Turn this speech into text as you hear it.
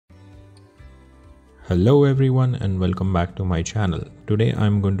Hello everyone and welcome back to my channel. Today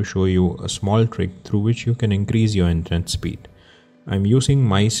I'm going to show you a small trick through which you can increase your internet speed. I'm using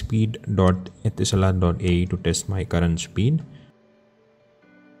myspeed.etisalat.ae to test my current speed.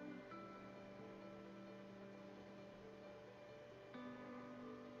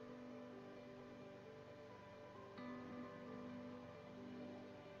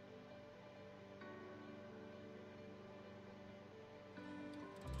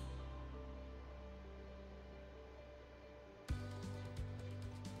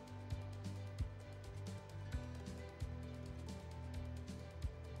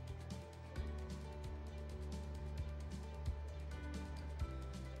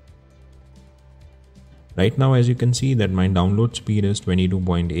 Right now, as you can see that my download speed is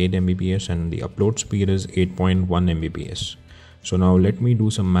 22.8 Mbps and the upload speed is 8.1 Mbps. So now let me do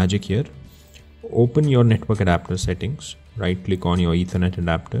some magic here. Open your network adapter settings, right click on your Ethernet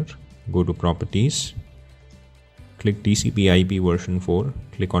adapter, go to properties, click TCP IP version 4,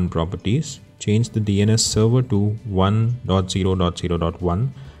 click on properties, change the DNS server to 1.0.0.1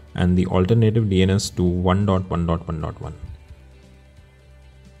 and the alternative DNS to 1.1.1.1.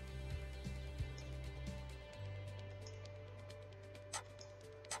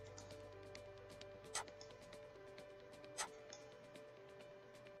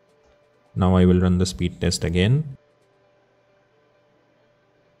 Now I will run the speed test again.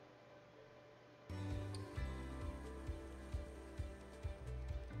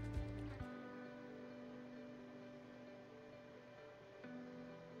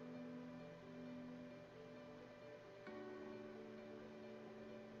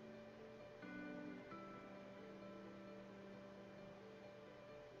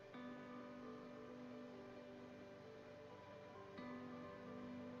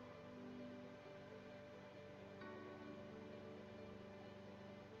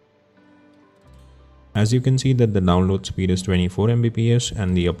 As you can see that the download speed is 24 Mbps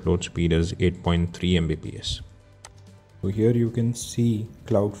and the upload speed is 8.3 Mbps. So here you can see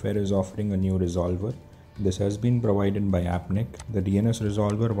Cloudflare is offering a new resolver. This has been provided by AppNic. The DNS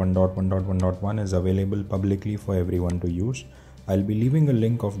resolver 1.1.1.1 is available publicly for everyone to use. I'll be leaving a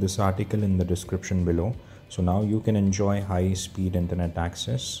link of this article in the description below. So now you can enjoy high speed internet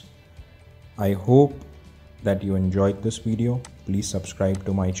access. I hope that you enjoyed this video. Please subscribe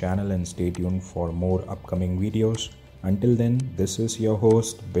to my channel and stay tuned for more upcoming videos. Until then, this is your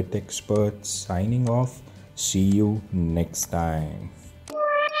host BitExpert signing off. See you next time.